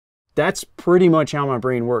That's pretty much how my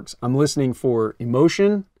brain works. I'm listening for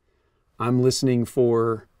emotion. I'm listening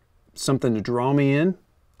for something to draw me in.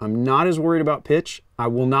 I'm not as worried about pitch. I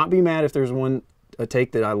will not be mad if there's a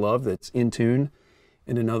take that I love that's in tune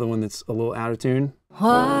and another one that's a little out of tune.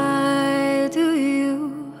 Why do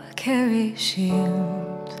you carry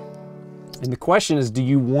shield? And the question is, do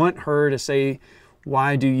you want her to say,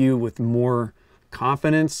 why do you, with more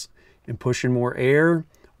confidence and pushing more air?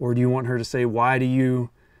 Or do you want her to say, why do you,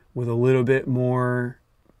 with a little bit more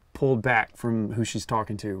pulled back from who she's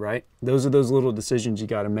talking to, right? Those are those little decisions you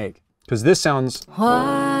got to make. Because this sounds,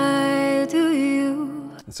 Why do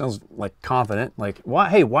you? It sounds like confident, like, why?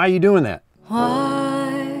 Hey, why are you doing that?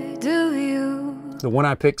 Why do you? The one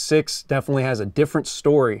I picked, 6, definitely has a different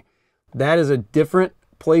story. That is a different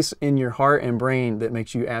place in your heart and brain that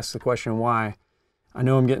makes you ask the question, why? I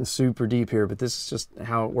know I'm getting super deep here, but this is just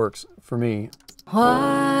how it works for me.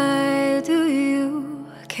 Why do you?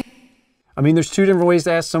 I mean, there's 2 different ways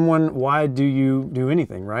to ask someone, why do you do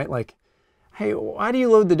anything, right? Like, hey, why do you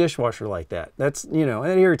load the dishwasher like that? That's, you know,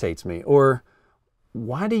 that irritates me. Or,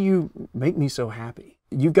 why do you make me so happy?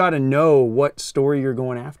 You've got to know what story you're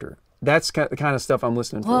going after. That's the kind of stuff I'm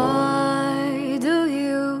listening for. Why do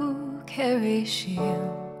you carry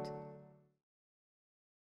shield?